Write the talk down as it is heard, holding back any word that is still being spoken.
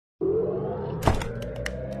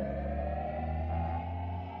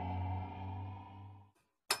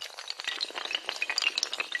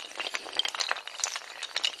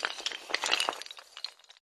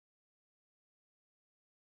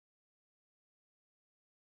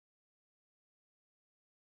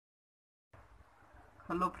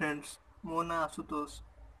Hello friends, मो ना आशुतोष।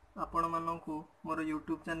 आपण मानकु मोर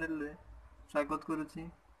यूट्यूब चैनल रे स्वागत करुछि।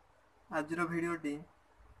 आजिर भिडियोटी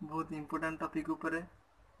बहुत इम्पोर्टान्ट टॉपिक उपरे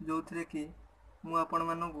जो थे कि मु आपण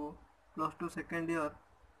मानकु plus two second year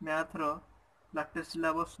math रो लेटेस्ट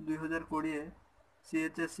सिलेबस 2020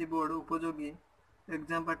 सीएचएससी बोर्ड उपयोगी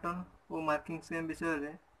एग्जाम पैटर्न और मार्किंग स्कीम विषय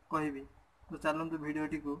रे कहबी। तो चलतु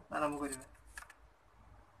भिडियोटी को आरंभ करिवे।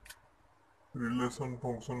 रिलेशन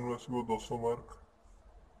फंक्शन आसो 10 मार्क,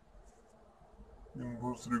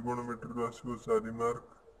 इनवर्स ट्रिगोनोमेट्री आसो 4 मार्क,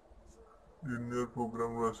 लिनियर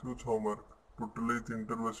प्रोग्राम आसो 6 मार्क, टोटल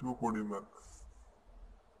तीनटार आसो 20 मार्क।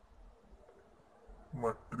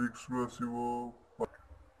 मैट्रिक्स आसो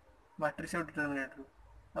मैट्रिक्स और डिटरमिनेंट रू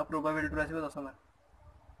आ प्रोबेबिलिटी रू आसीबो 10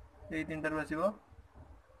 मार्क। एई तीनटा रू आसीबो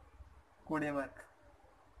 20 मार्क।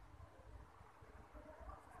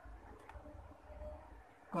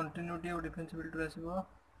 कंटिन्यूटी और डिफरेंशिएबिलिटी रू आसीबो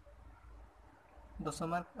 10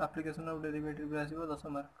 मार्क। एप्लीकेशन ऑफ डेरिवेटिव रू आसीबो 10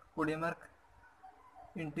 mark 20 mark.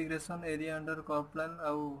 Integration area under curve plan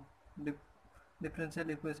आउ डिफरेंशियल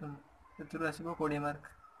इक्वेशन एथुरू आसीबो 20 मार्क।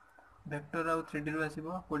 वेक्टर आउ 3D रू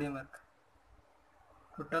आसीबो 20 मार्क।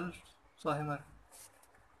 Total 100 mark.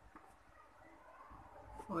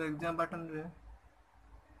 और एग्जाम पैटर्न रे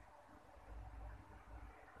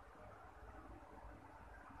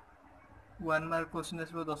 1 मार्क क्वेश्चन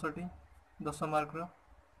आसीबो 10टी 10 मार्क रो।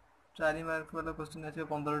 4 मार्क वाला क्वेश्चन आसीबो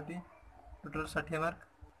 15टी टोटल 60 मार्क।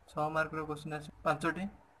 6 मार्क रो question आसीबो 5टी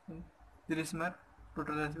 30 mark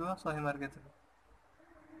total आसीबो 100 mark एथुरू।